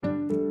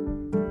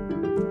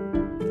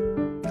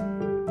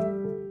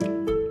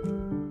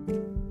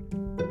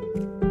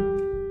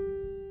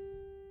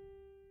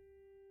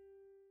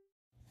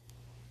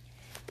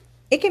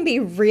It can be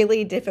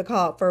really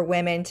difficult for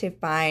women to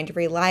find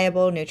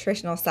reliable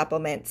nutritional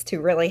supplements to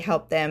really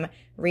help them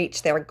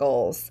reach their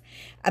goals.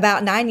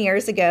 About 9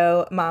 years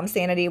ago, Mom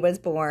Sanity was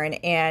born,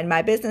 and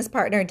my business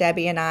partner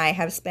Debbie and I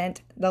have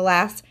spent the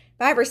last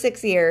 5 or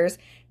 6 years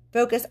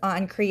focused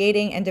on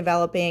creating and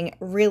developing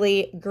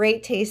really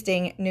great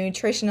tasting,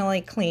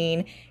 nutritionally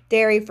clean,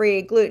 dairy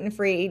free, gluten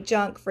free,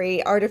 junk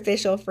free,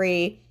 artificial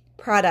free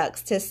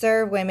products to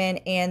serve women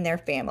and their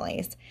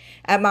families.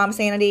 At Mom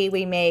Sanity,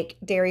 we make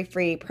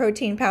dairy-free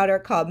protein powder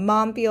called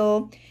Mom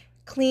Fuel,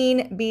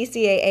 clean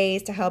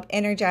BCAAs to help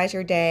energize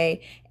your day,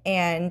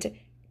 and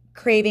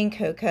Craving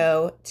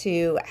Cocoa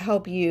to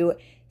help you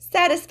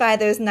satisfy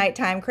those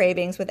nighttime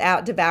cravings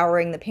without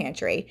devouring the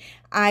pantry.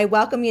 I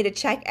welcome you to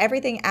check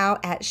everything out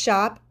at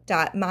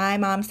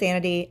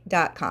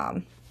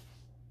shop.mymomsanity.com.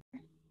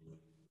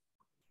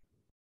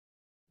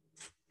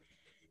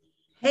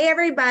 Hey,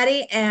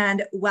 everybody,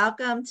 and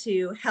welcome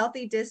to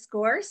Healthy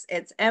Discourse.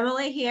 It's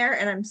Emily here,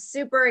 and I'm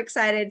super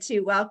excited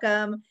to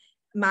welcome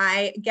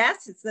my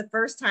guest. It's the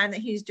first time that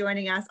he's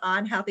joining us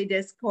on Healthy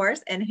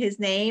Discourse, and his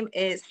name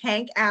is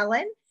Hank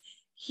Allen.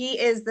 He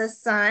is the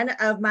son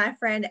of my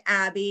friend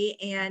Abby,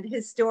 and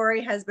his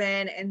story has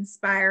been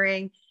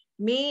inspiring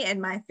me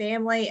and my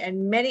family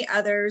and many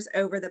others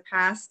over the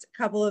past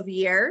couple of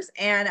years.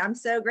 And I'm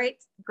so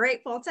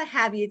grateful to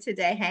have you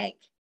today, Hank.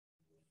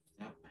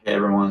 Hey,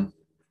 everyone.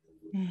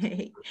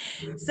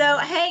 So,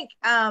 Hank,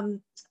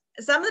 some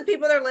of the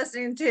people that are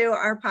listening to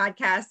our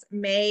podcast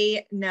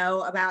may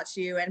know about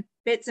you and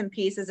bits and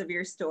pieces of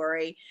your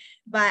story,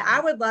 but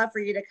I would love for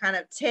you to kind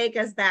of take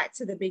us back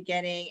to the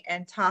beginning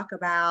and talk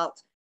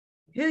about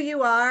who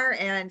you are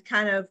and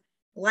kind of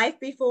life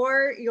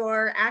before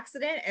your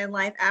accident and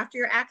life after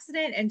your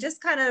accident, and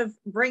just kind of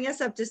bring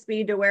us up to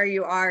speed to where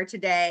you are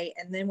today,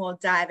 and then we'll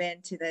dive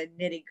into the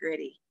nitty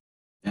gritty.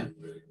 Yeah.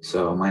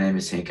 So my name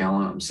is Hank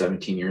Allen. I'm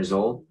 17 years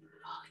old.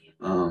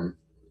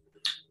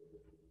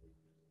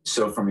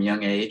 So from a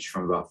young age,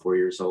 from about 4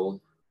 years old,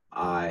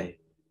 I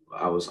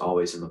was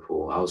always in the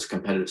pool. I was a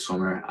competitive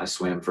swimmer. I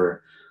swam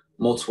for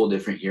multiple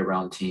different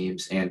year-round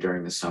teams and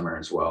during the summer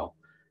as well.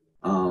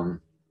 I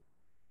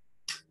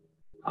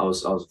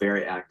was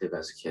very active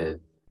as a kid,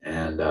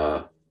 and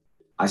I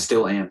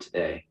still am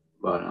today.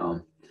 But I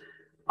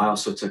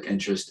also took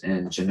interest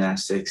in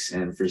gymnastics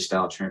and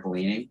freestyle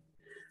trampolining.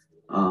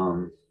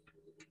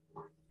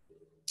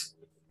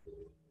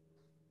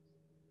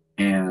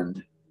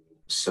 And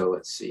so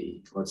let's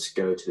see. Let's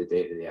go to the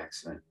date of the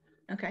accident.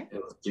 Okay. It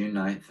was June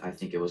 9th. I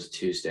think it was a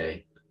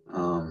Tuesday.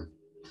 It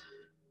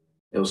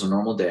was a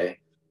normal day.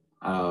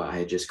 I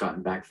had just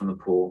gotten back from the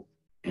pool,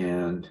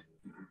 and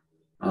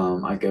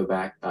I go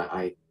back.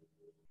 I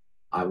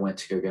went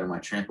to go get on my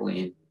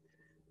trampoline.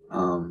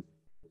 I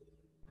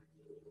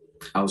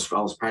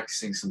was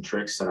practicing some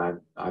tricks that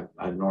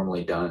I've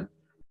normally done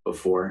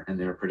before, and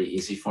they were pretty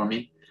easy for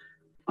me.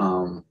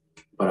 But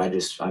I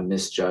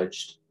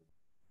misjudged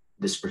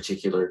this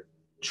particular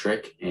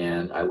trick,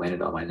 and I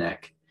landed on my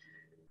neck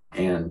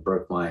and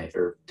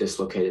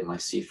dislocated my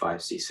C5,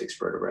 C6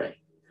 vertebrae.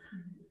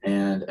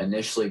 And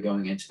initially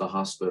going into the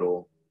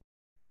hospital,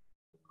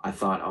 I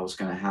thought I was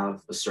going to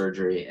have a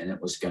surgery and I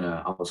was going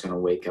to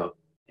wake up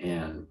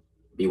and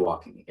be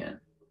walking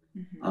again.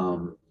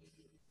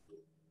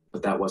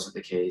 But that wasn't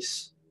the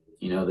case.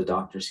 The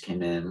doctors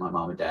came in, my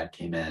mom and dad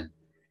came in,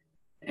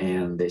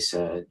 and they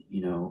said,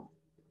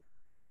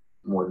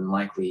 more than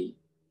likely,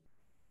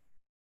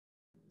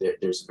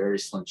 there's a very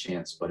slim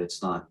chance, but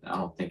it's not, I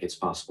don't think it's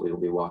possible you'll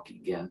be walking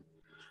again.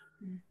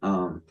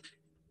 And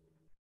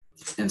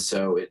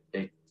so it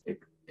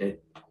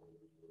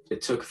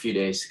took a few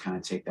days to kind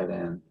of take that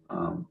in.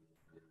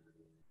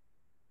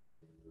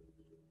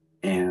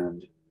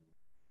 And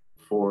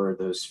for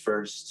those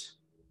first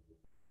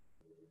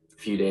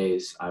few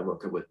days, I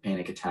woke up with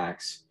panic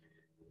attacks.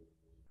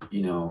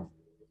 The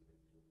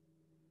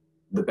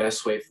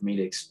best way for me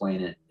to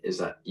explain it is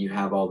that you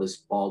have all this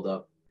balled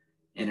up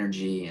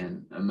energy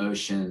and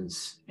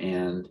emotions,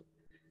 and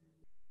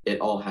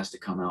it all has to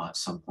come out at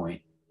some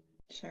point.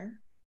 Sure.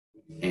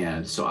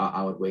 And so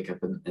I would wake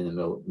up in the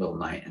middle of the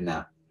night, and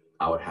that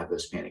I would have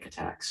those panic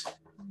attacks.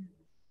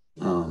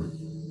 What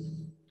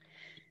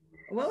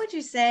would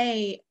you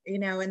say,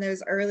 in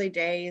those early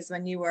days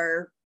when you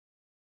were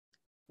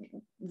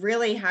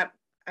really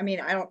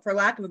for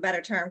lack of a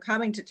better term,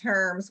 coming to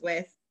terms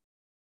with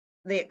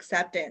the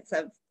acceptance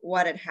of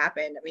what had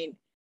happened? I mean,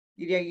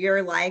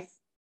 your life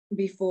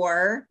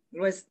before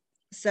was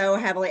so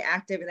heavily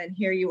active, and then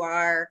here you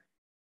are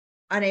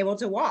unable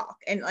to walk.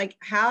 And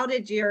how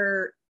did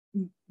your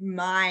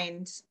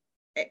mind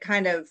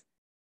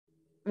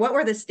what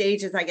were the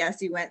stages, I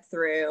guess, you went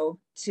through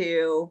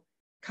to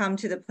come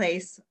to the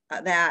place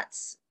that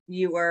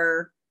you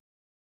were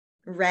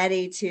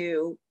ready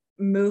to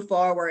move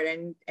forward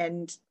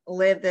and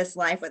live this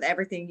life with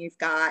everything you've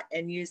got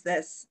and use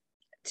this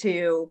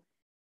to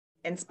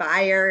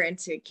inspire and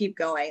to keep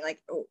going?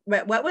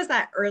 What was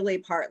that early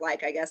part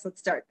like? I guess let's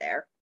start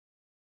there.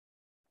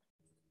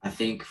 I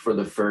think for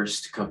the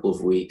first couple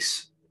of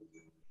weeks,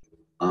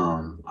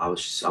 I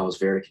was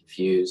very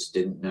confused,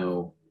 didn't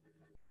know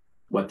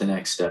what the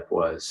next step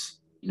was.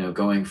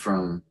 Going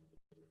from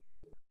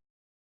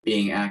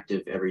being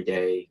active every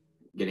day,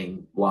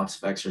 getting lots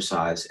of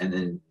exercise, and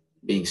then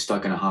being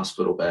stuck in a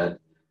hospital bed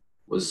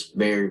was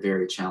very,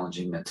 very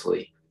challenging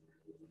mentally.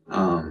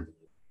 But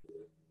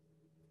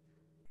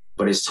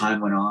as time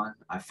went on,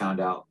 I found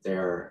out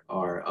there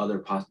are other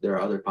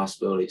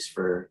possibilities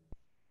for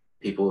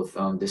people with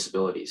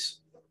disabilities.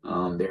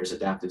 There's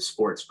adaptive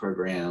sports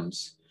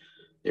programs,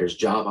 there's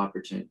job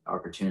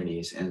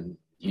opportunities, and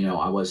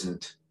I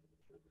wasn't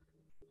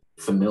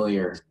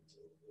familiar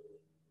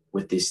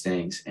with these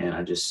things, and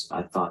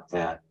I thought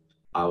that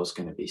I was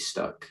going to be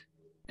stuck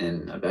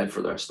in a bed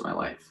for the rest of my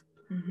life.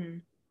 Mm-hmm.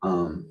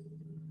 Um,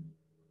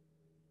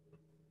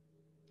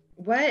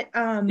 What?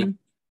 I'm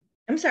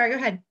sorry. Go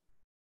ahead.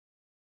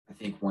 I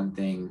think one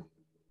thing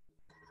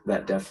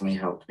that definitely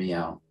helped me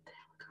out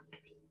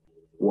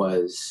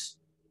was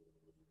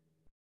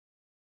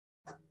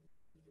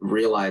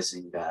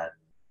realizing that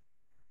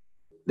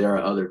there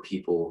are other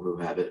people who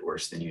have it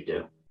worse than you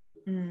do.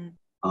 Mm.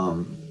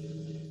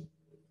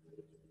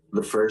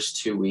 The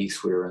first 2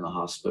 weeks we were in the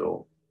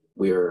hospital,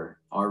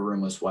 our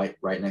room was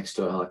right next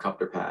to a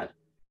helicopter pad,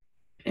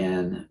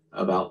 and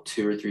about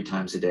 2 or 3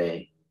 times a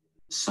day,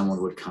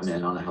 someone would come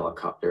in on a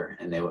helicopter,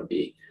 and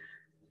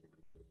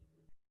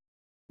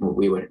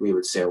we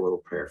would say a little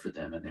prayer for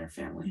them and their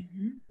family.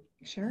 Mm-hmm.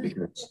 Sure.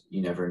 Because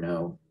you never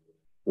know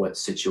what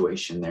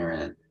situation they're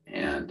in,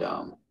 and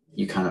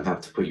you kind of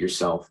have to put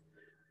yourself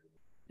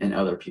in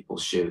other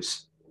people's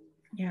shoes.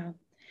 Yeah,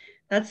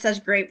 that's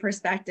such great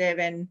perspective,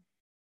 and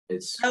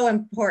It's so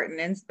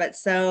important, but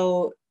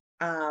so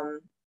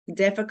um,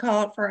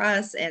 difficult for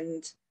us.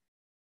 And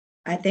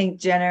I think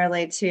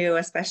generally too,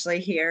 especially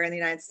here in the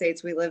United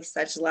States, we live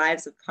such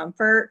lives of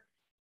comfort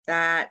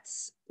that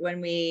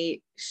when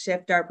we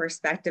shift our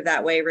perspective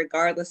that way,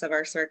 regardless of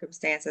our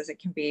circumstances, it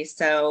can be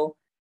such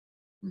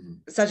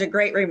a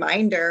great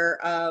reminder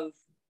of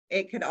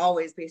it could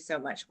always be so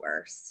much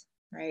worse,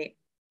 right?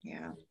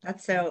 Yeah,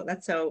 that's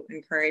so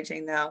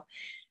encouraging though.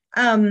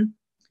 Um,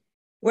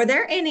 were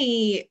there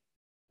any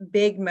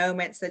big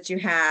moments that you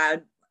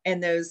had in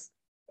those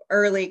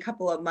early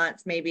couple of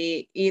months,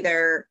 maybe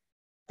either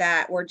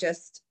that were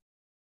just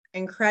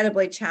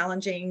incredibly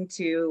challenging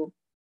to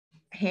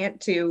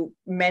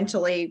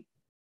mentally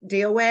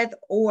deal with,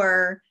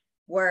 or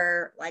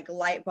were like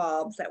light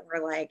bulbs that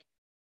were like,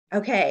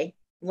 okay,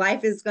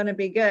 life is going to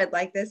be good,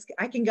 like this,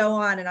 I can go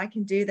on and I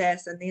can do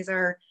this, and these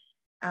are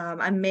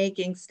I'm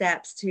making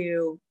steps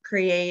to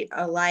create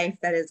a life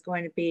that is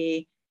going to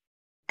be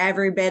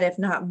every bit, if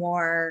not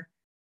more,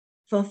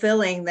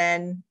 fulfilling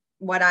than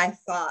what I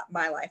thought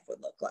my life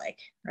would look like,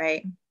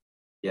 right?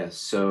 Yes.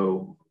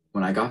 So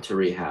when I got to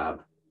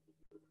rehab,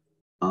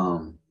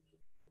 um,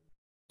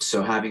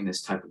 so having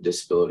this type of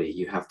disability,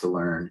 you have to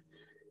learn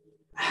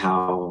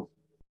how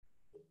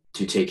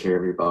to take care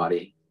of your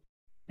body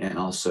and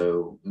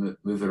also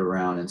move it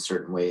around in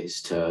certain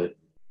ways to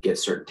get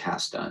certain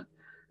tasks done.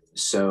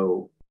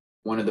 So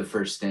one of the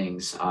first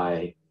things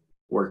I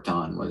worked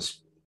on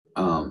was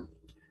um,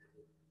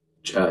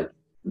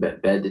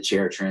 bed to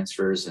chair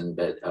transfers and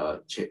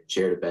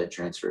chair to bed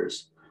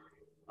transfers.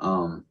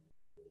 Um,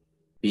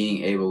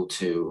 Being able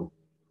to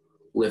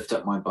lift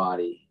up my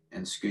body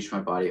and scooch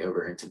my body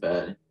over into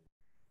bed,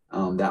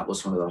 that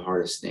was one of the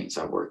hardest things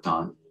I worked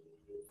on.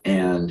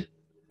 And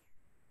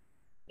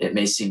it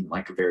may seem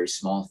like a very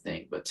small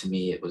thing, but to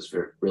me, it was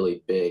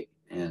really big.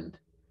 And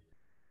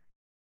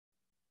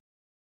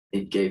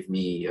it gave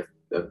me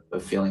a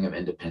feeling of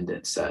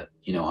independence that,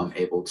 I'm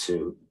able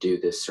to do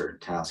this certain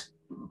task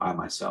by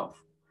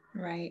myself.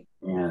 Right.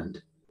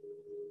 And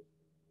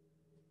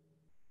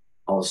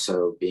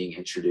also being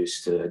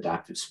introduced to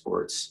adaptive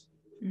sports,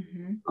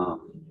 Mm-hmm.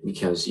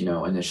 because,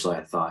 initially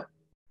I thought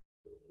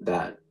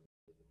that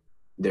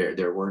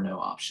there were no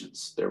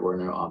options. There were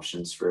no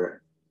options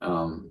for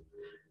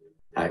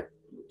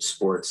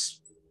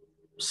sports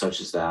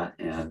such as that,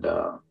 and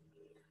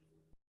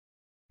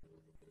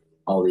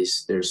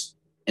there's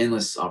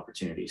endless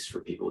opportunities for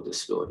people with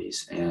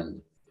disabilities,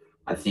 and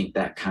I think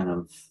that kind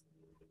of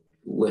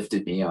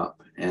lifted me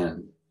up,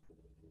 and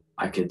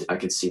I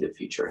could see the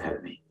future ahead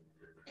of me.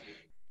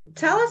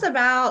 Tell us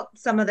about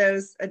some of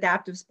those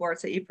adaptive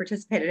sports that you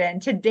participated in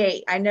to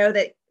date. I know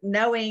that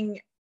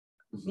knowing,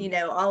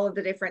 all of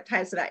the different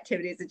types of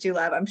activities that you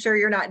love, I'm sure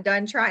you're not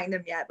done trying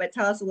them yet, but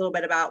tell us a little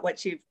bit about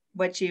what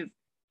you've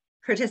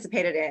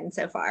participated in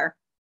so far.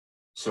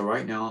 So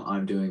right now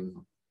I'm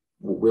doing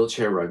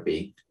wheelchair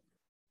rugby.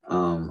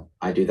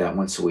 I do that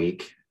once a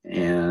week,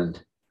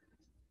 and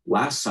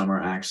last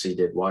summer I actually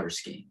did water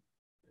skiing.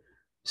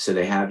 So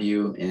they have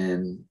you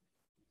in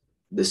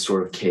this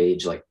sort of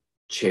cage, like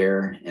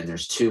chair, and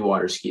there's two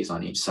water skis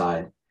on each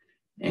side,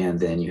 and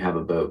then you have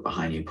a boat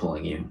behind you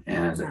pulling you,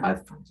 and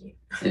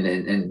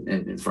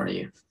in front of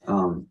you.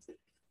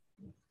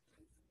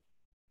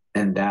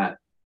 And that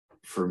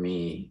for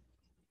me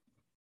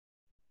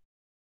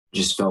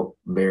just felt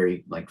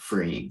very like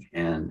freeing,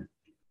 and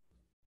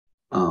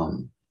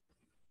um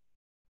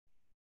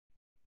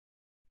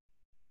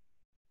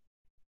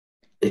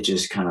it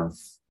just kind of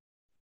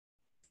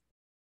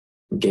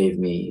gave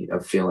me a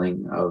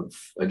feeling of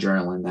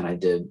adrenaline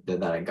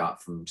that I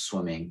got from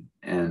swimming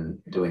and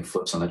doing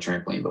flips on the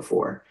trampoline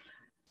before.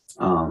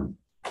 And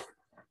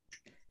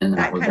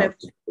That kind that of,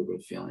 was a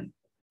good feeling.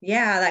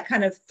 yeah, that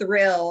kind of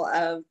thrill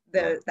of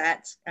Yeah.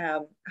 that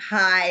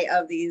high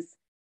of these,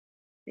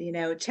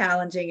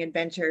 challenging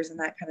adventures and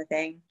that kind of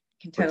thing.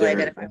 Can But totally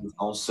identify there's with.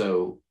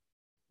 also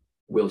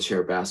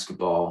wheelchair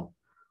basketball,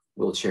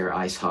 wheelchair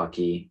ice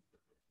hockey,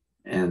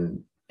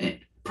 and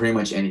pretty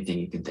much anything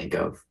you can think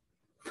of.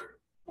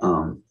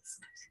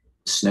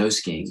 Snow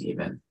skiing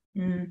even.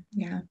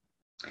 Yeah.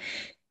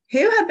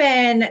 Who have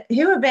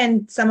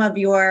been some of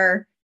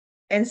your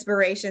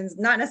inspirations,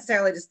 not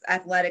necessarily just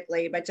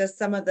athletically, but just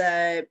some of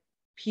the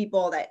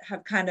people that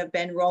have kind of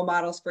been role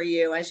models for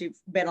you as you've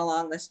been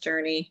along this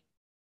journey?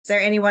 Is there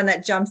anyone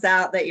that jumps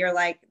out that you're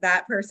like,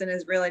 that person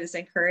has really just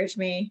encouraged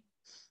me?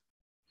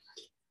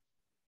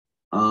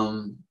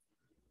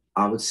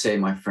 I would say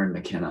my friend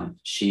McKenna.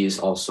 She is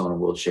also in a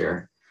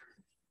wheelchair.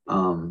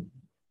 Um,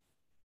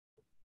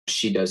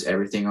 she does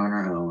everything on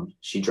her own.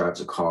 She drives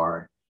a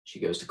car. She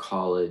goes to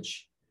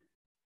college.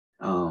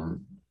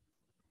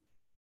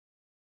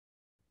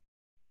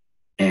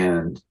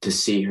 And to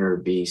see her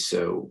be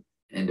so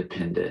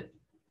independent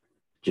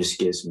just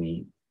gives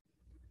me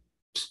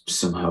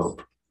some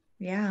hope.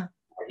 Yeah.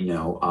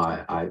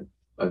 I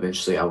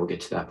eventually I will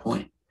get to that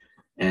point.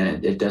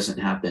 And it doesn't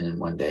happen in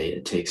one day.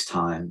 It takes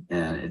time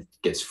and it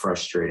gets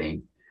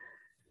frustrating.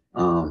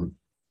 But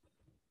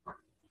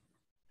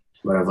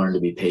I've learned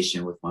to be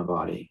patient with my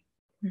body.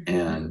 Mm-hmm.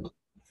 And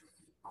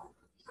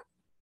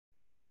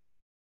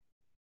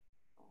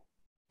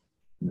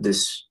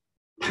this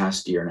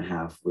past year and a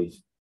half, we've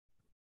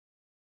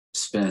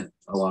spent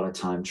a lot of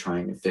time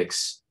trying to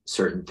fix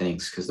certain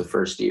things because the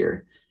first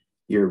year,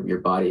 your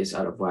body is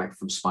out of whack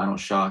from spinal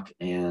shock,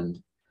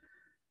 and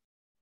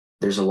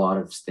there's a lot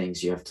of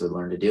things you have to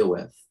learn to deal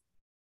with.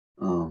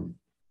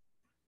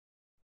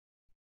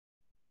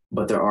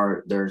 But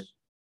there's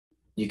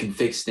you can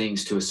fix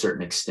things to a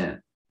certain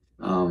extent.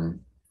 When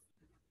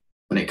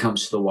it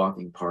comes to the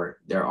walking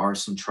part, there are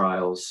some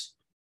trials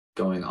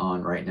going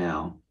on right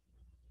now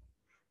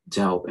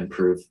to help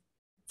improve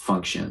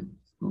function,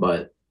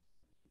 but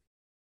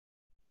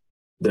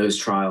those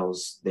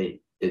trials,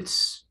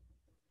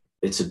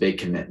 it's a big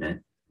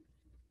commitment,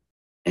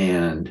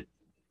 and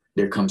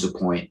there comes a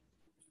point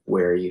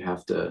where you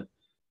have to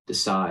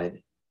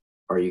decide,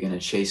 are you going to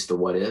chase the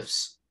what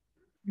ifs?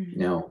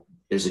 Mm-hmm.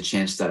 There's a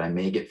chance that I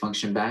may get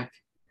function back,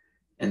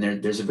 and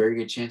there's a very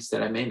good chance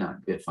that I may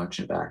not get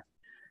function back.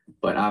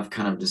 But I've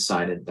kind of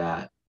decided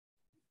that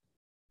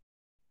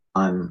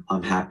I'm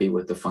happy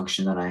with the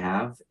function that I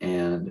have,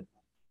 and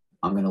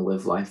I'm going to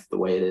live life the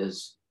way it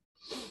is.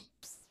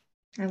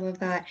 I love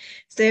that.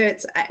 So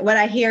it's what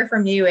I hear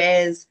from you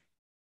is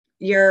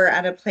you're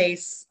at a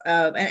place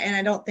of, and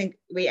I don't think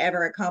we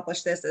ever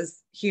accomplish this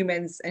as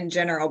humans in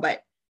general,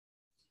 but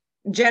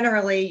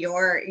generally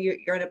you're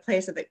in a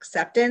place of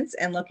acceptance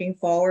and looking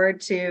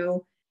forward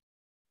to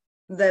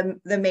the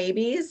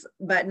maybes,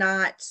 but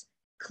not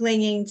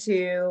clinging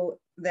to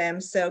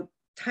them so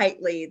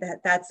tightly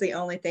that that's the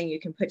only thing you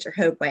can put your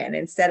hope in,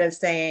 instead of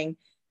saying,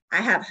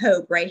 I have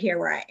hope right here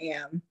where I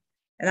am.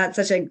 And that's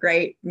such a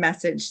great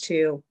message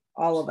to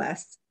all of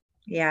us.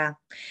 Yeah.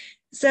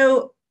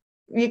 So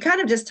you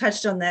kind of just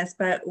touched on this,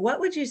 but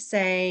what would you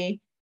say,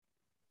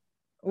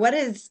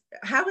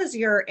 how has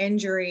your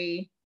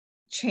injury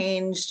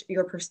changed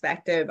your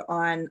perspective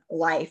on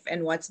life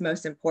and what's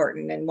most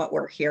important and what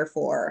we're here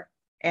for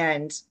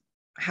and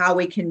how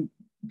we can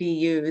be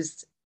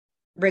used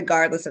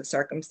regardless of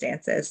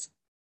circumstances?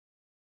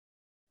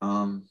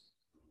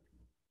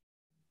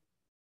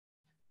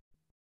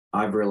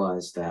 I've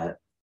realized that,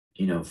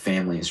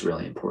 family is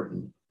really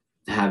important.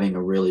 Having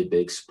a really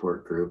big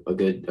support group, a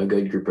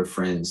good group of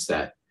friends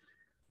that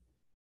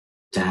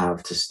to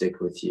have to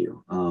stick with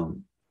you.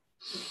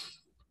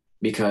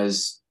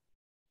 Because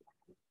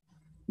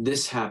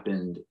this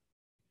happened,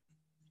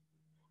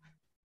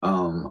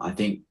 I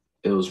think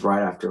it was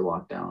right after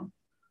lockdown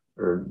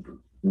or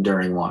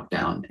during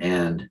lockdown,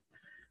 and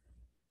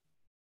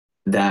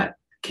that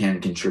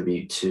can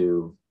contribute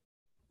to,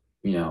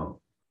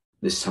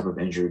 this type of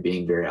injury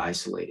being very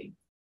isolating.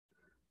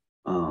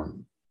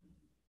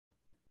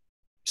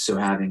 So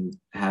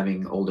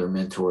having older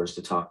mentors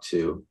to talk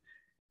to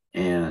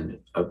and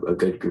a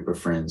good group of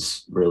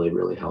friends really,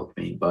 really helped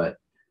me. But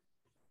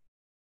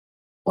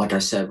like I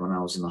said, when I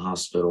was in the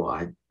hospital,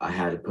 I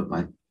had to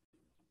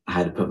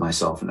put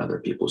myself in other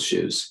people's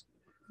shoes,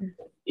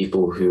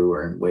 people who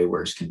are in way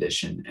worse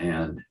condition,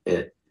 and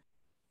it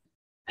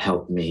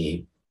helped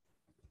me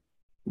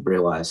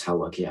realize how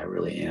lucky I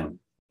really am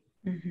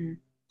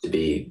to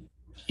be,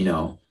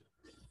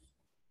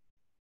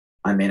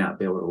 I may not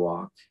be able to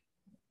walk,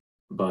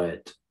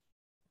 but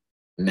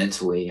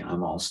mentally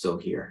I'm all still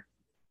here.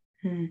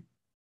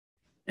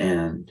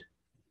 And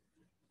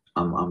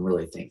I'm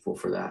really thankful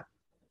for that.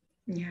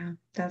 Yeah,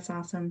 that's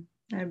awesome.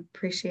 I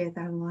appreciate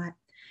that a lot.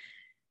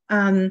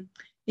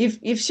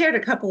 You've shared a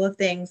couple of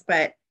things,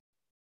 but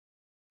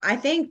I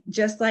think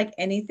just like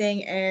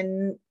anything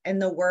in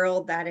the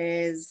world that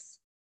is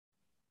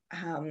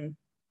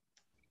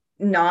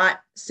not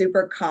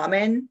super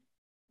common,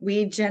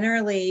 we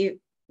generally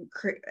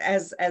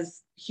as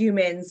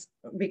humans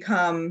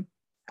become,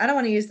 I don't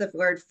want to use the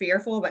word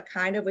fearful, but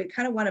we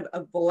kind of want to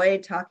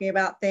avoid talking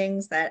about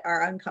things that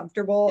are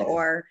uncomfortable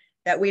or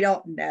that we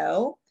don't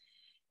know.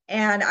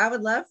 And I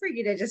would love for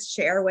you to just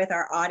share with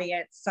our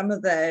audience some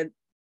of the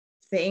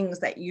things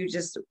that you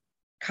just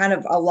kind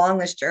of along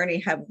this journey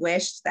have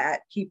wished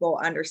that people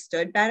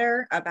understood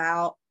better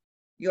about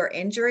your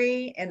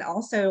injury and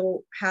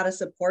also how to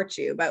support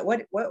you. But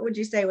what would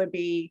you say would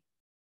be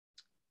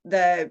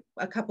a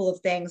couple of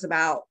things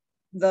about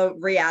the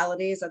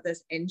realities of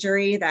this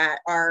injury that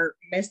are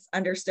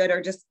misunderstood,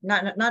 or just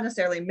not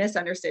necessarily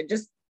misunderstood,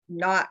 just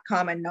not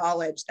common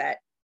knowledge that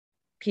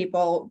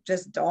people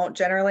just don't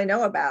generally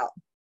know about?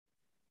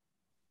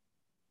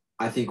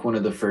 I think one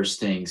of the first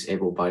things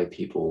able-bodied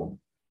people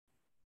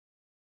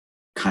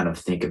kind of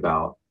think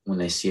about when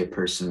they see a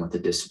person with a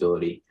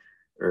disability,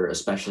 or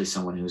especially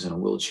someone who's in a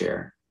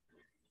wheelchair,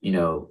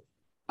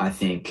 I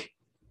think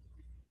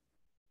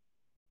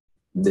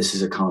this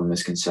is a common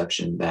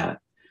misconception that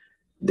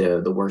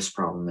the worst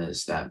problem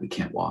is that we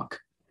can't walk.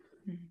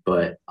 Mm-hmm.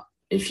 But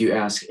if you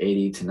ask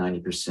 80 to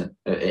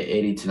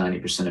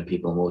 90% of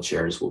people in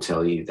wheelchairs will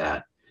tell you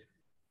that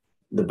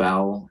the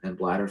bowel and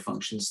bladder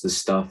functions, the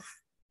stuff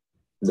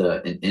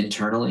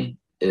internally,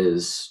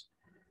 is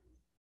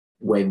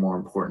way more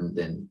important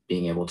than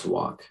being able to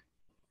walk.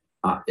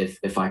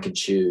 If I could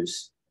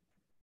choose,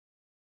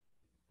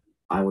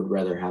 I would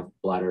rather have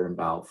bladder and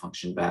bowel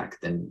function back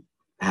than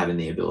having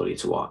the ability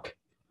to walk.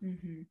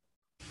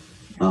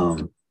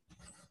 Mm-hmm.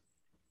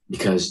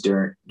 Because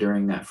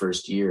during that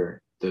first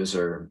year, those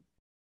are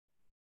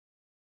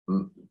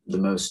the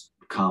most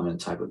common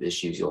type of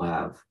issues you'll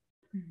have.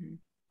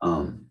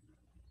 Mm-hmm.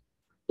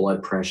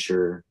 Blood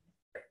pressure,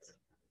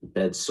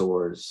 bed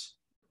sores,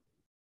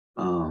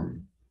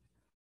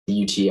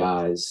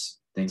 UTIs,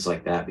 things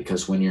like that.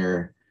 Because when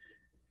you're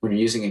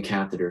using a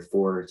catheter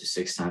 4 to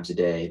 6 times a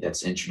day,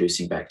 that's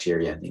introducing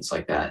bacteria and things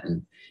like that,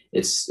 and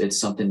it's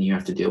something you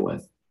have to deal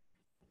with.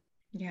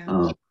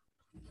 Yeah.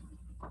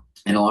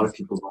 And a lot of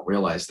people don't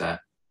realize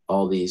that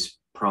all these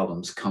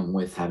problems come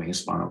with having a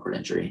spinal cord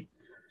injury.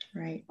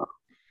 Right.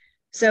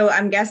 So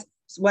I'm guessing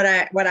what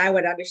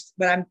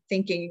I'm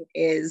thinking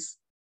is,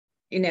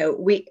 you'll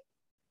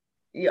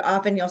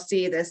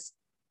see this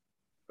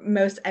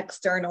most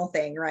external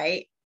thing,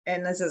 right?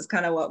 And this is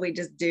kind of what we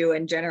just do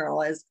in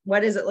general, is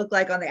what does it look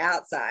like on the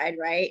outside,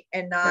 right?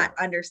 And not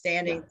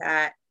understanding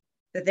that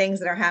the things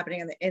that are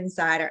happening on the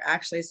inside are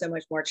actually so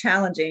much more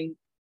challenging.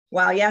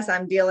 While yes,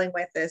 I'm dealing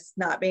with this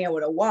not being able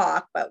to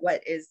walk, but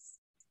what is,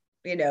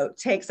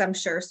 takes, I'm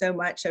sure, so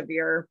much of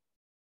your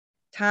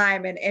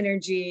time and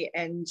energy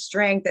and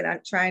strength, and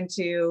I'm trying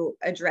to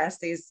address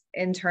these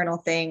internal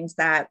things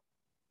that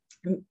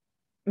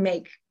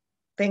make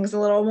things a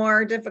little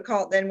more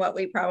difficult than what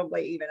we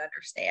probably even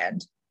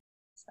understand.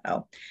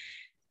 So,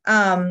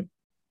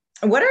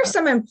 what are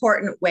some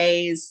important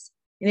ways?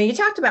 You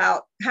talked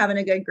about having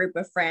a good group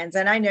of friends,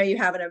 and I know you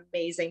have an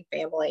amazing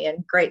family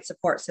and great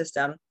support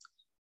system.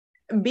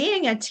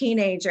 Being a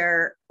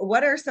teenager,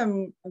 what are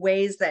some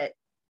ways that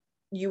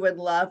you would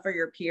love for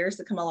your peers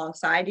to come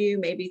alongside you?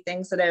 Maybe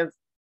things that have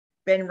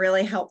been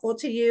really helpful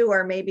to you,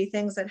 or maybe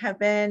things that have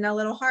been a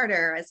little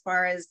harder as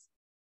far as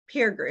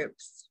peer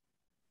groups.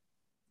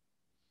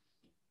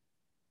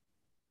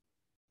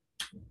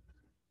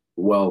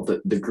 Well,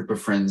 the group of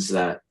friends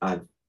that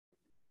I've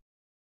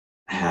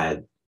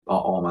had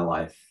all my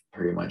life,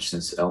 pretty much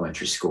since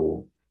elementary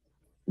school,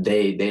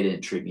 they didn't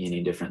treat me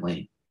any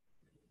differently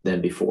than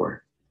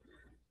before.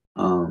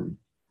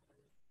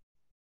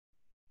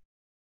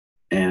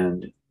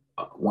 And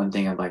one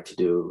thing I'd like to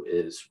do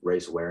is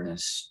raise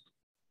awareness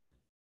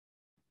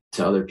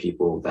to other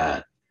people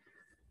that,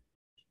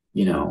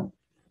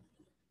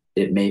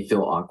 it may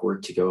feel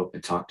awkward to go up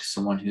and talk to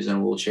someone who's in a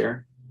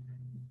wheelchair,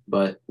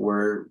 but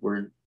we're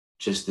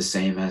just the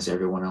same as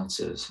everyone else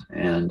is.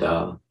 And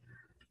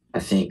I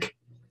think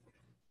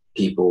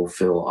people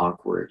feel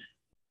awkward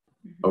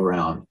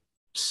around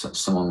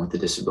someone with a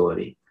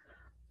disability.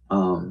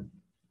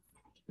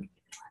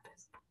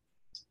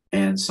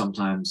 And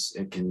sometimes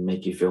it can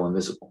make you feel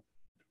invisible,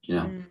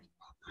 Yeah.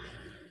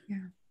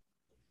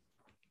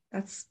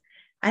 That's,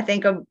 I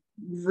think, a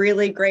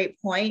really great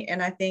point.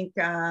 And I think,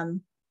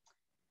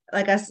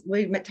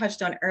 we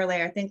touched on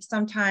earlier, I think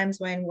sometimes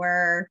when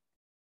we're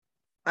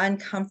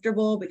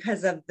uncomfortable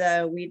because of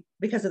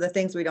the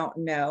things we don't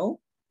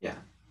know,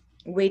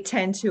 we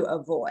tend to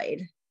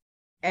avoid.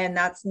 And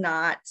that's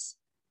not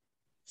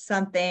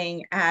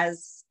something,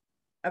 as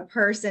a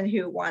person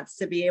who wants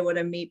to be able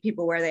to meet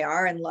people where they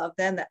are and love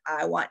them, that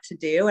I want to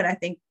do. And I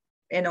think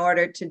in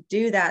order to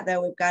do that,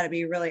 though, we've got to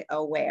be really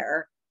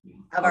aware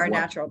of our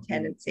natural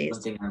tendencies.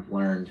 One thing I've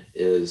learned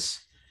is,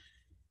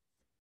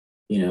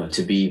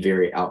 to be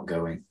very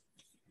outgoing,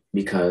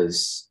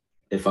 because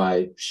if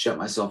I shut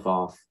myself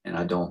off and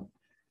I don't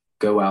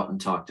go out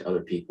and talk to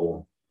other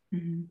people,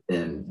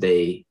 then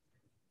they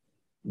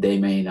they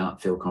may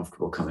not feel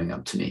comfortable coming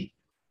up to me.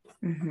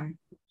 Mm-hmm.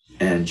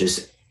 And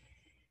just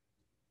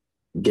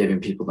giving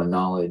people the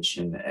knowledge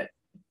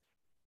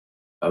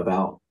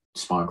about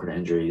spinal cord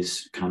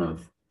injuries kind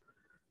of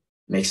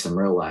makes them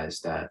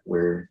realize that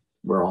we're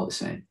all the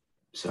same.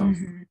 So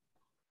mm-hmm.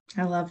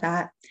 I love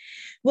that.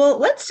 Well,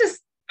 let's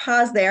just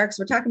pause there because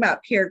we're talking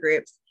about peer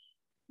groups.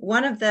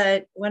 One of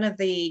the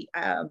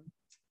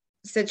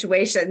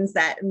situations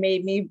that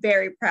made me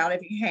very proud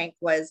of you, Hank,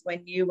 was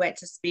when you went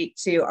to speak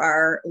to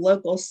our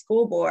local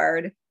school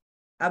board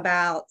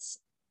about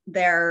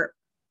their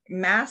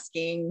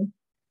masking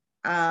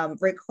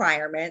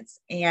requirements.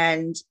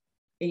 And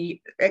you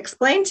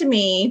explain to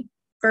me,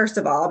 first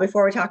of all,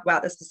 before we talk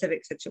about the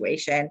specific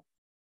situation,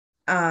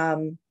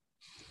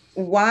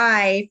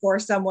 why for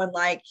someone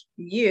like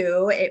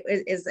you, it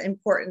is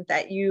important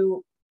that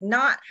you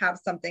not have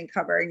something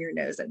covering your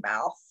nose and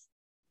mouth.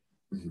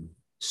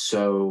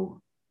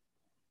 So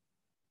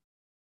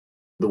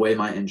the way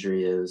my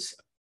injury is,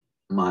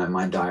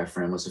 my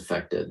diaphragm was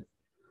affected.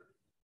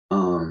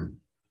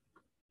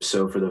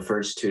 So for the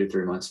first 2 to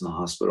 3 months in the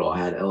hospital, I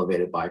had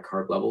elevated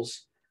bicarb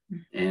levels,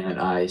 and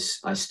I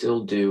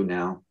still do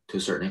now to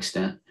a certain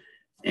extent.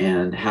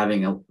 And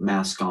having a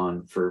mask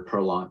on for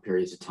prolonged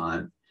periods of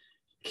time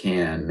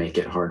can make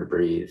it hard to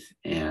breathe,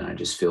 and I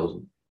just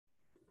feel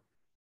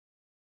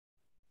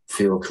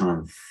kind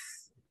of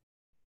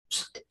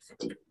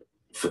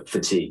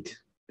fatigued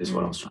is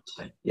what I was trying to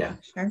say. Yeah.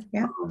 Sure.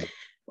 Yeah.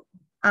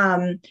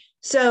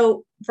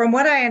 So from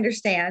what I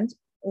understand,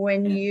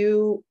 when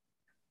you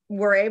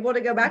were able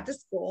to go back to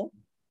school,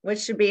 which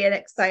should be an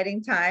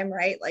exciting time,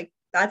 right? Like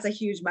that's a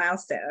huge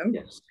milestone.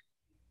 Yes.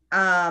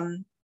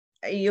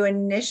 You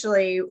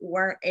initially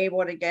weren't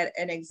able to get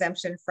an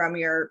exemption from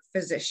your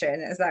physician.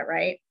 Is that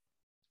right?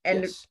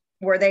 And yes.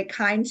 Were they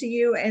kind to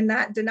you in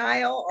that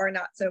denial or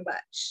not so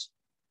much?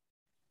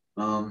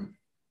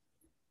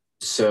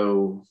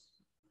 So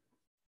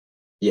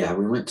yeah,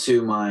 we went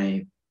to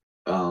my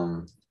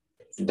my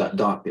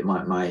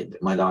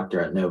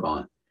doctor at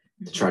Novant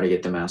to try to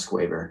get the mask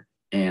waiver,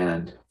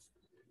 and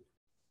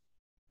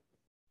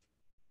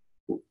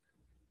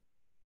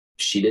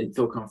she didn't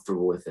feel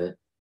comfortable with it.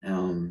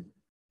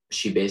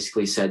 She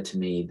basically said to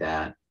me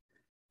that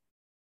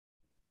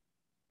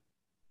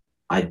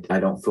I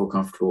don't feel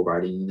comfortable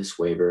writing this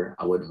waiver.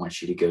 I wouldn't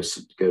want you to go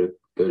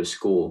to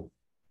school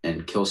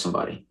and kill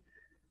somebody,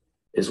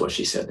 is what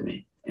she said to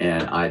me.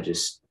 And I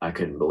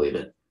couldn't believe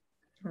it.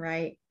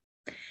 Right.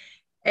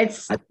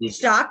 It's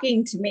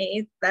shocking to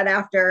me that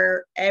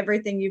after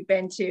everything you've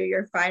been to,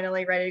 you're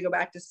finally ready to go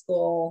back to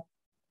school,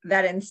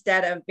 that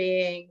instead of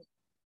being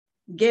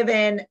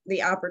given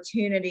the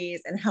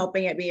opportunities and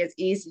helping it be as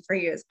easy for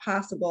you as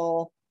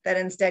possible, that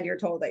instead you're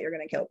told that you're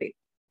going to kill people.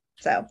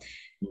 So,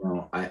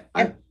 go ahead.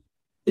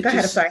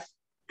 I'm sorry.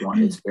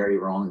 It's very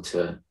wrong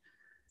to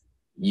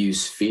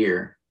use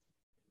fear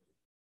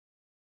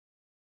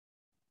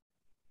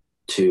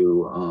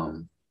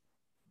to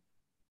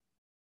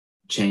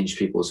change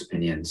people's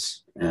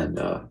opinions and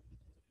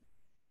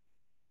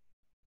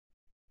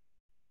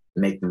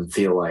make them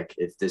feel like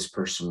if this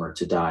person were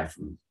to die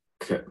from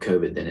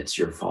COVID, then it's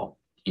your fault.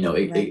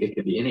 It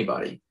could be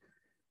anybody.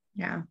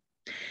 Yeah.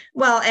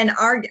 Well, and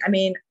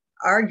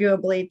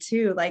arguably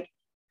too, like,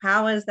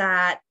 how is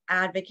that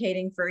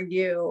advocating for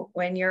you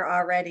when you're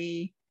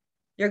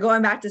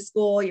going back to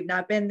school? You've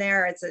not been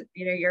there.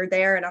 You're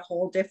there in a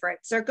whole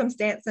different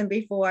circumstance than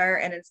before.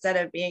 And instead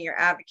of being your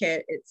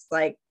advocate, it's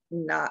like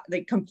not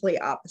the complete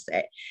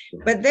opposite.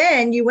 Yeah. But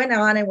then you went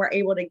on and were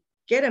able to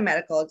get a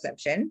medical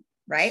exemption,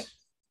 right?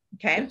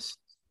 Okay. Yes.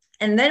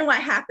 And then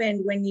what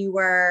happened when you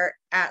were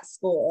at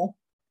school?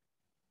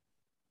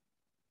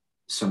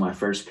 So my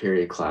first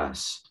period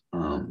class,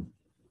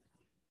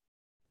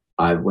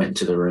 I went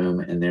to the room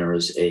and there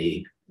was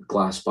a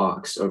glass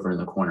box over in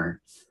the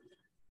corner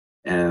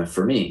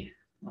for me.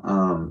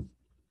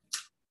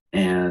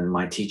 And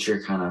my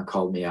teacher kind of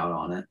called me out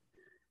on it.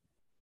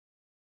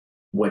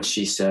 What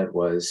she said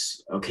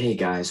was, okay,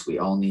 guys, we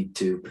all need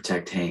to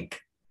protect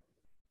Hank.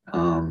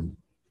 So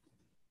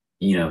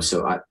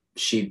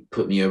she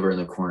put me over in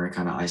the corner,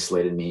 kind of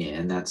isolated me.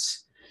 And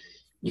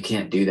you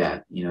can't do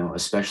that,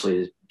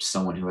 especially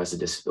someone who has a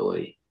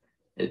disability.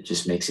 It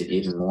just makes it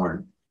even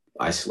more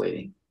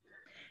isolating.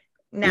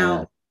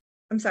 Now,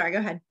 I'm sorry, go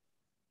ahead.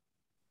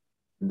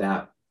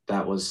 That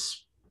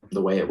was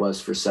the way it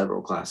was for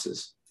several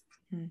classes.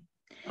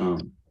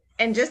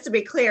 And just to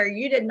be clear,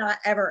 you did not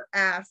ever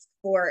ask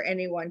for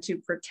anyone to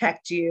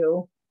protect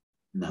you.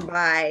 No.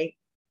 By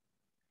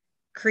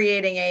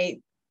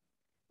creating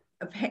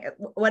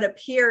what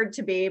appeared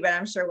to be, but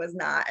I'm sure was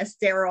not, a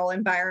sterile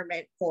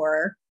environment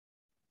for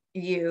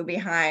you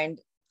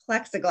behind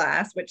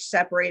plexiglass, which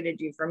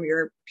separated you from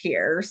your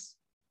peers,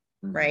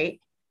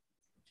 right?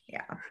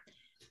 Yeah.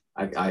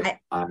 I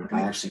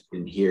actually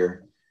couldn't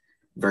hear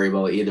very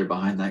well either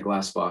behind that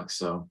glass box,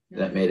 so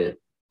that made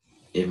it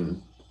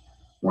even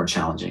more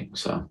challenging.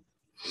 So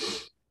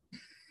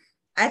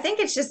I think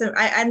it's just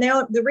I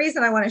know the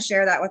reason I want to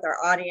share that with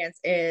our audience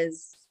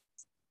is,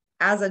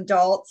 as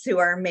adults who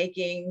are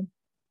making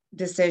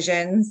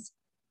decisions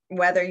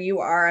whether you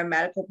are a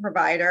medical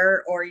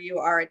provider or you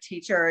are a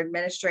teacher or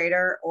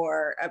administrator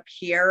or a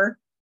peer,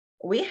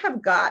 we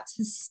have got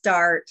to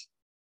start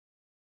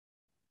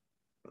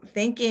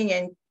thinking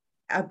and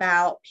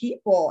about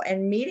people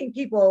and meeting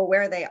people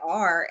where they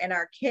are and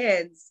our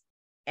kids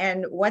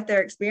and what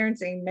they're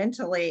experiencing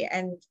mentally.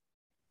 And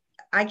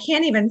I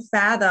can't even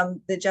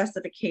fathom the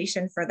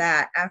justification for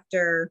that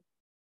after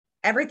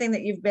everything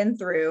that you've been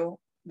through,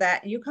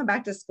 that you come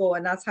back to school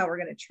and that's how we're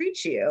going to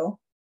treat you.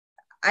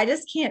 I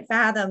just can't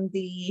fathom to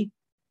me,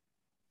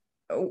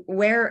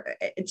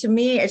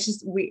 it's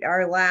just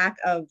our lack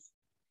of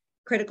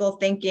critical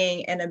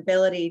thinking and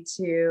ability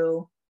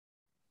to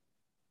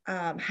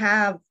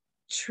have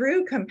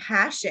true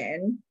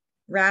compassion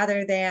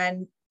rather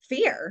than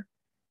fear,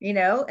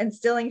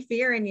 instilling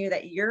fear in you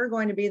that you're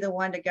going to be the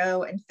one to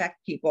go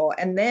infect people,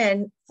 and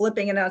then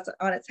flipping it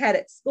on its head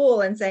at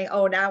school and saying,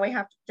 oh, now we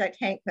have to protect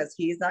Hank because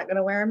he's not going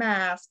to wear a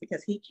mask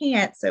because he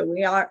can't. So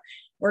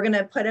we're going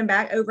to put him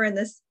back over in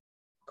this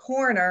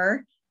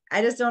corner.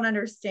 I just don't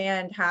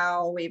understand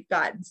how we've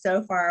gotten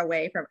so far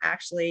away from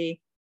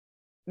actually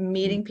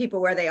meeting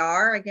people where they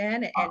are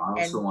again. I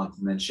also want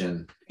to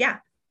mention, yeah,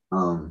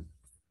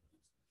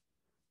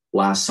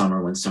 last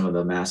summer when some of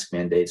the mask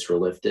mandates were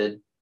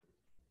lifted,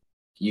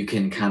 you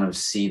can kind of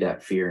see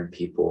that fear in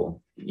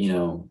people,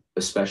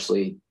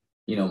 especially,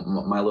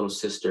 my little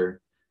sister,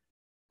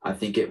 I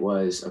think it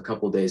was a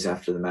couple days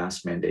after the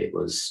mask mandate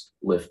was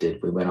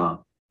lifted, we went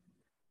out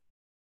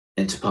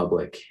into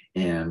public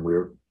and we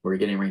were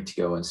getting ready to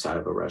go inside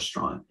of a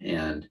restaurant,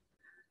 and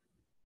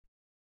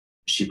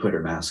she put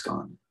her mask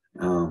on.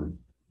 And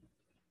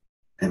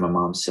my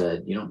mom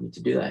said, you don't need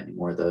to do that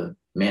anymore. The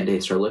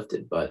mandates are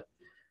lifted, but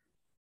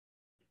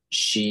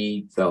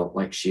she felt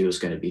like she was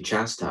going to be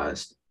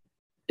chastised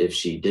if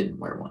she didn't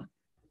wear one.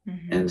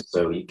 Mm-hmm. And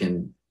so you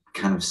can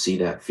kind of see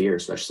that fear,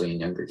 especially in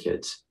younger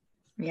kids.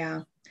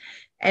 Yeah.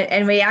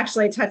 And we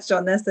actually touched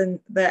on this in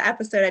the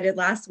episode I did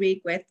last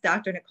week with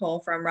Dr.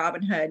 Nicole from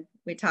Robin Hood.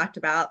 We talked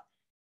about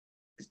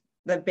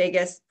the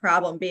biggest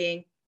problem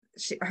being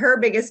her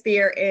biggest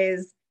fear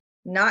is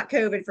not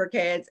COVID for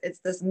kids. It's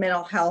this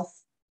mental health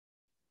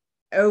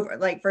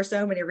for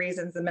so many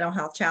reasons, the mental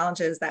health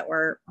challenges that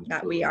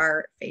we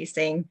are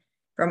facing,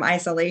 from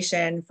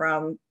isolation,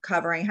 from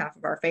covering half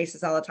of our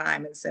faces all the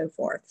time, and so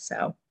forth.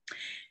 So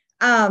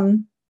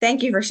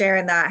thank you for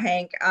sharing that,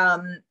 Hank.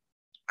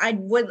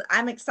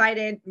 I'm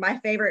excited. My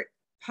favorite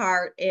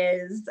part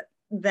is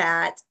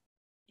that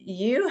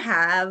you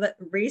have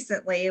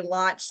recently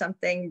launched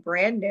something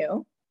brand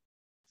new,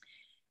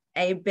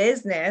 a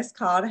business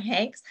called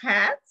Hank's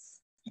Hats.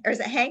 Or is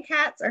it Hank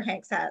Hats or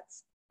Hank's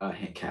Hats?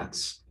 Hank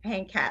Hats.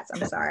 Hank Hats,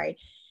 I'm sorry.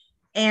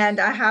 And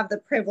I have the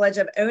privilege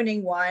of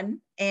owning one,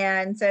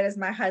 and so does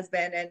my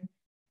husband.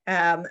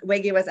 And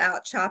Wiggy was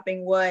out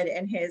chopping wood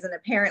in his, and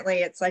apparently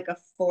it's like a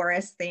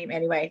forest theme.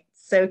 Anyway,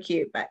 so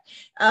cute. But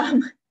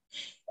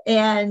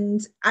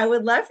and I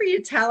would love for you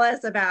to tell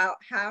us about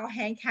how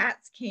Hank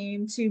Hats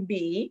came to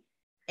be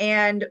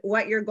and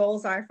what your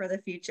goals are for the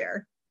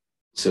future.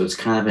 So it's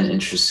kind of an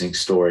interesting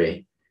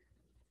story.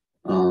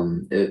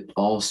 It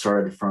all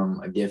started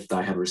from a gift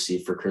I had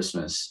received for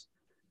Christmas.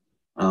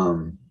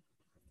 My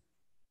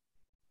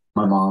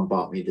mom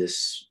bought me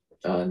this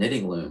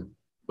knitting loom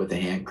with a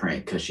hand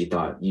crank because she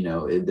thought,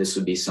 this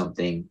would be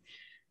something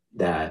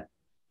that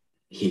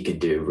he could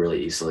do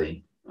really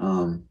easily.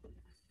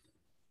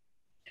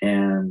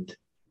 And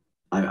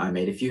I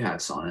made a few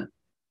hats on it,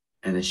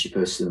 and then she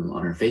posted them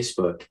on her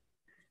Facebook,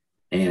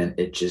 and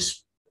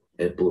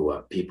it blew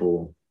up.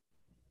 People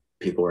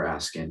were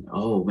asking,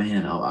 oh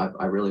man,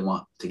 I really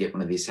want to get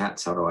one of these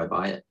hats. How do I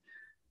buy it?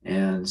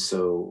 And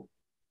so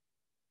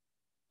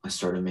I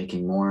started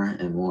making more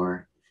and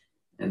more,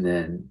 and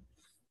then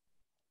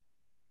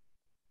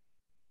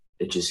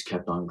it just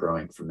kept on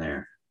growing from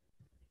there.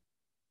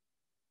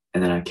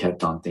 And then I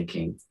kept on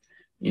thinking,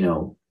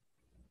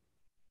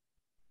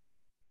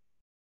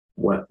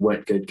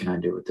 what good can I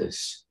do with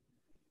this?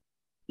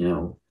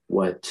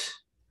 What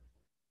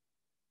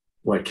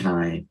can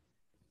I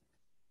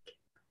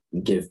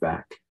give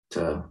back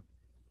to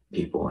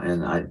people?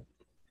 And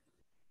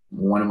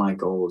one of my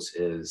goals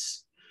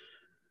is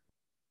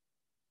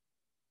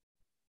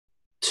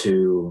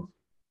to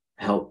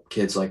help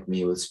kids like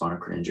me with spinal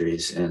cord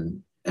injuries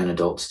and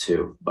adults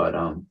too. But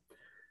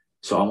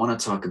so I want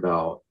to talk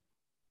about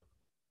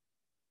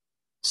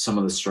some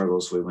of the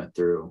struggles we went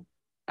through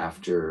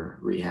after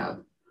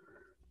rehab.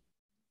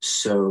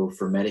 So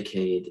for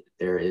Medicaid,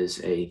 there is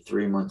a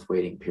 3-month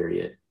waiting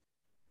period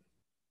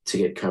to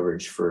get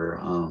coverage for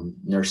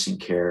nursing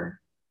care,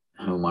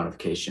 home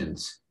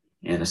modifications,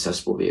 and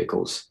accessible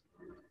vehicles.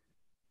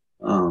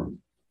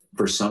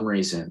 For some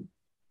reason,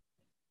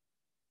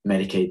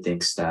 Medicaid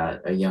thinks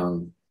that a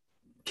young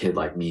kid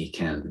like me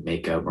can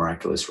make a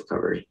miraculous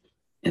recovery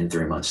in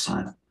 3 months'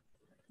 time.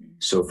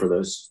 So for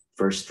those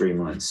first 3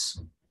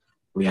 months,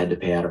 we had to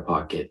pay out of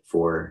pocket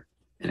for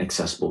an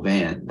accessible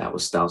van that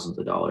was thousands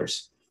of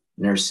dollars,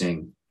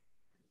 nursing,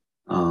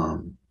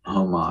 home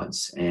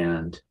mods,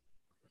 and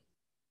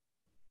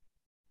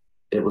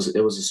it was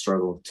a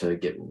struggle to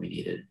get what we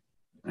needed.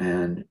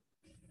 And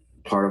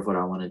part of what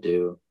I want to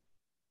do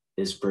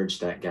is bridge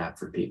that gap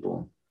for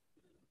people.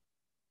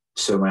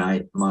 So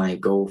my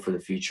goal for the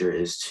future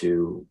is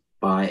to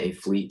buy a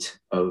fleet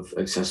of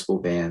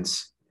accessible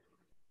vans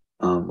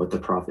with the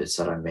profits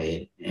that I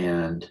made,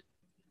 and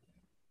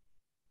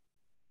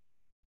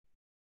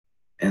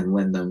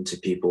lend them to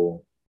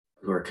people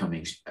who are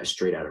coming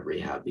straight out of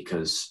rehab,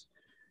 because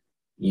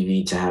you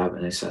need to have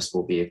an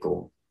accessible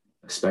vehicle,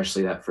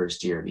 especially that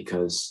first year,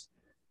 because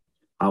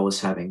I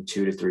was having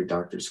 2 to 3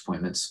 doctor's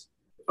appointments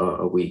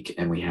a week,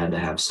 and we had to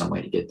have some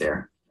way to get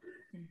there.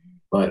 Mm-hmm.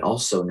 But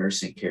also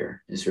nursing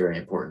care is very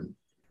important,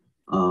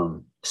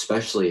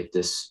 especially if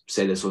this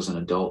was an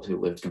adult who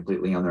lived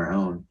completely on their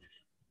own.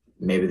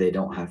 Maybe they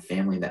don't have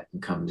family that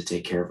can come to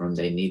take care of them.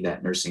 They need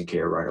that nursing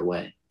care right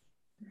away.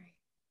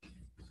 Right.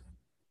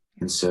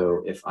 And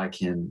so if I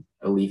can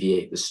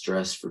alleviate the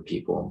stress for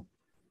people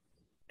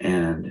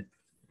and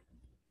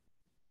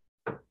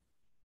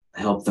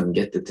help them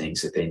get the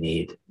things that they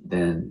need,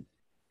 then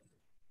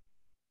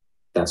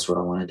that's what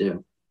I want to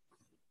do.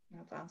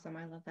 That's awesome.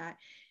 I love that.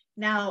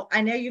 Now,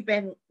 I know you've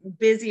been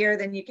busier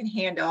than you can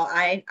handle.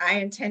 I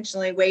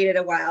intentionally waited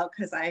a while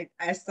because I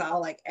saw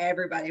like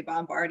everybody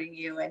bombarding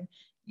you, and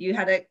you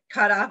had to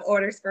cut off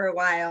orders for a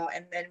while.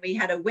 And then we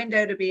had a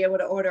window to be able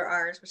to order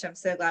ours, which I'm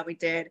so glad we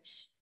did.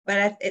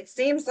 But it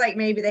seems like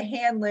maybe the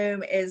hand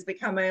loom is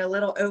becoming a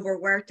little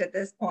overworked at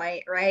this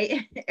point,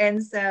 right?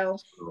 And so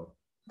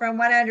from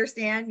what I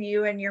understand,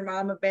 you and your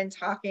mom have been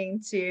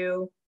talking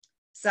to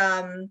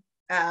some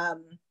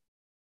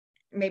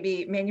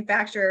maybe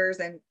manufacturers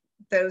and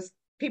those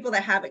people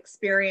that have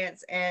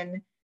experience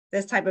in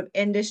this type of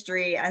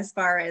industry as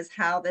far as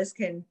how this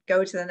can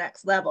go to the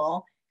next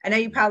level. I know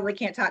you probably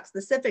can't talk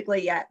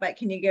specifically yet, but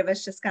can you give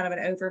us just kind of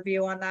an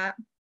overview on that?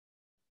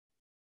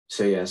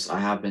 So yes, I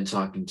have been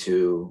talking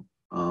to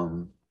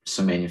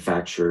some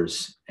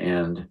manufacturers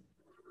and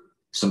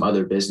some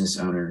other business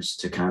owners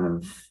to kind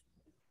of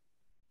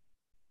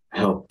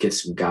help get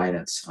some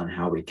guidance on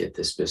how we get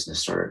this business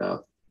started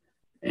up.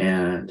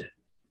 And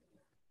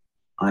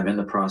I'm in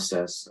the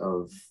process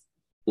of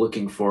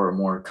looking for a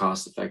more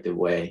cost-effective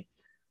way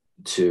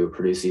to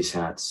produce these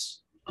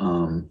hats.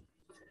 I'm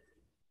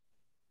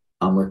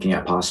looking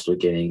at possibly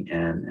getting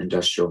an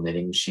industrial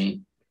knitting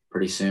machine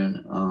pretty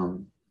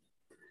soon.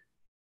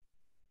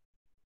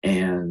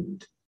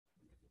 And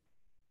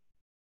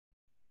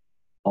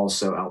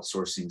also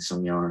outsourcing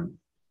some yarn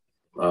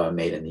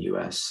made in the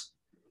US.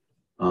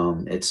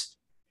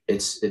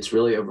 It's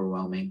really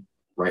overwhelming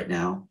right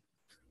now,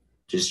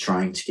 just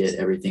trying to get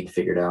everything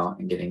figured out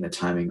and getting the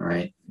timing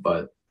right.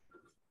 But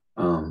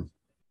I'm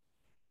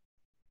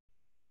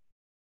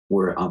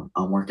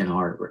working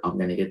hard. I'm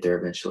going to get there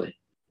eventually.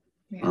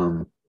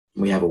 Yeah.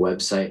 We have a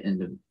website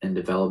in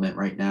development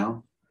right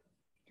now.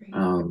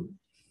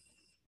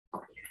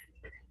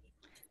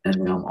 And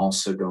then I'm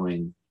also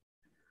going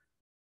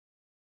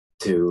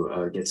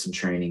to get some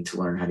training to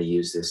learn how to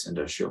use this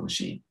industrial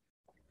machine.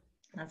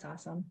 That's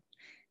awesome.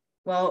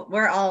 Well,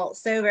 we're all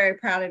so very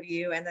proud of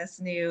you and this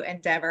new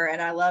endeavor. And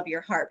I love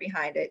your heart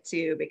behind it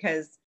too,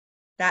 because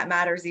that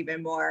matters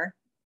even more.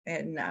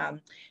 And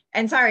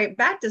sorry,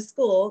 back to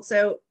school.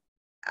 So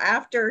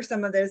after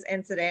some of those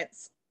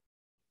incidents,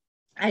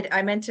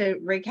 I meant to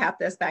recap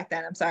this back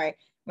then. I'm sorry.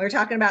 We were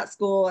talking about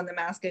school and the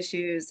mask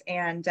issues.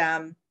 And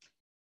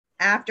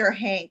after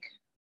Hank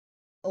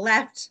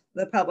left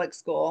the public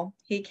school,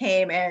 he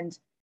came and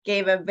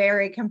gave a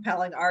very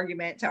compelling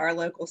argument to our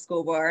local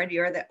school board.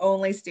 You're the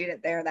only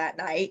student there that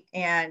night.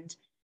 And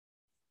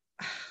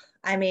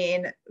I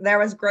mean, there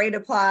was great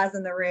applause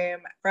in the room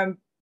from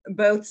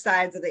both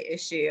sides of the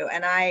issue.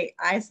 And I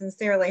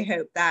sincerely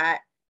hope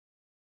that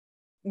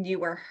you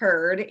were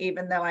heard,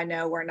 even though I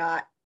know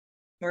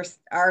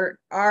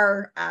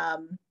our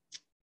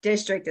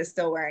district is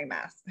still wearing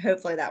masks.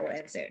 Hopefully that will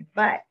end soon.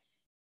 But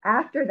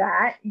after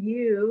that,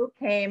 you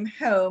came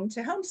home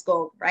to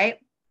homeschool, right?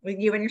 With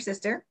you and your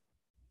sister.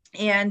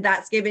 And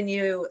that's given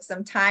you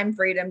some time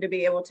freedom to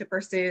be able to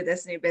pursue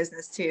this new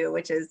business too,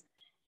 which is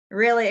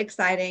really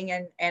exciting.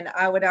 And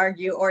I would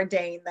argue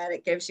ordained that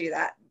it gives you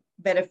that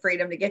bit of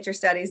freedom to get your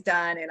studies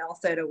done and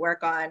also to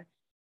work on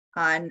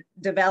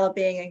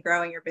developing and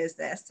growing your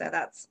business. So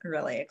that's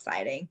really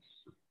exciting.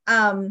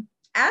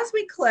 As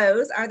we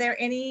close, are there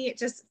any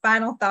just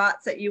final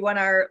thoughts that you want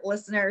our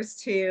listeners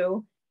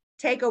to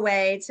take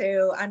away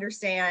to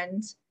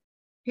understand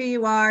who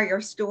you are,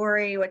 your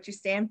story, what you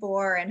stand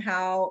for, and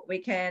how we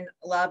can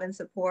love and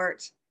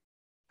support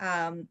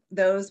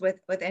those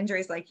with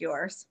injuries like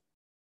yours?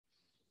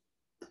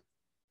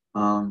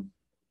 I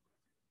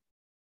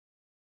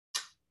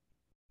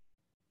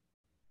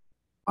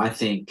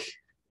think,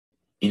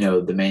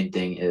 the main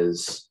thing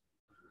is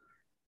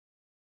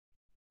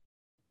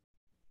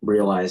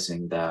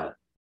realizing that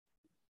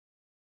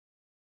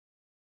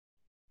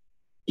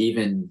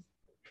even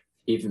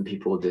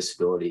people with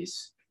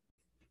disabilities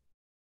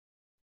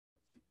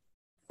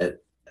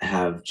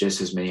have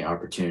just as many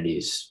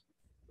opportunities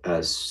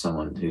as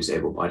someone who's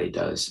able-bodied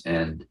does.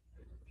 And,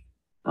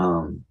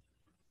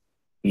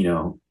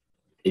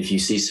 if you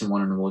see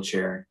someone in a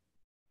wheelchair,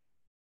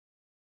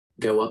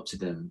 go up to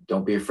them.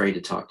 Don't be afraid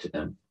to talk to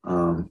them.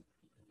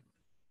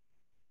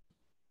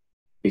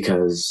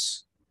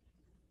 Because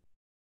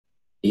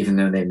even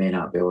though they may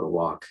not be able to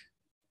walk,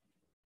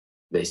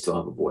 they still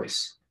have a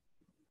voice.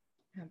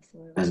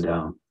 Absolutely.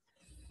 And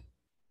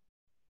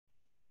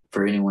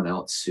for anyone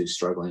else who's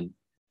struggling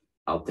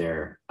out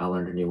there, I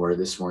learned a new word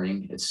this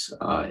morning. It's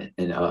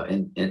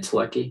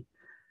intellecty,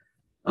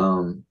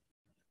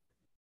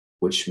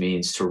 which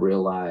means to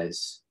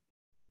realize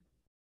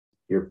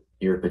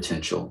your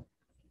potential,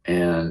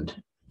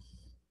 and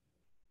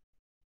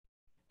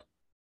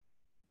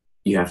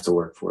you have to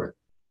work for it.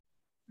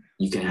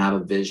 You can have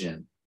a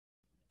vision,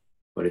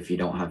 but if you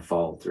don't have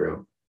follow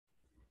through,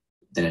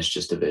 then it's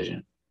just a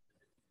vision.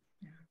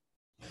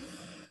 Yeah.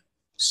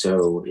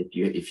 So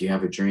if you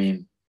have a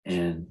dream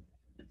and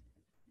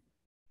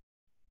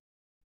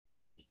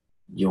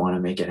you want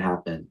to make it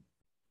happen,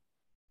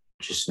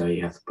 just know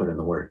you have to put in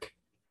the work.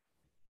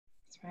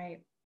 That's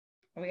right.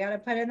 We got to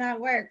put in that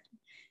work.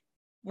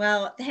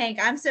 Well, Hank,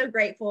 I'm so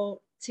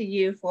grateful to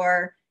you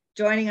for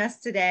joining us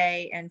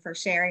today and for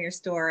sharing your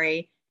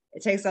story.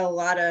 It takes a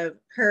lot of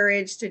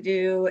courage to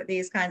do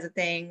these kinds of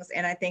things.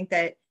 And I think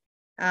that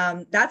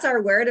that's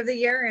our word of the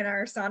year in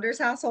our Saunders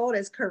household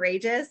is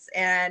courageous.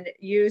 And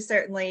you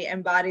certainly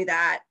embody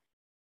that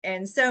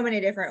in so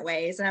many different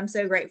ways. And I'm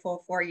so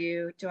grateful for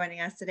you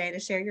joining us today to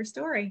share your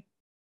story.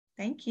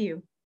 Thank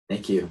you.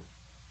 Thank you.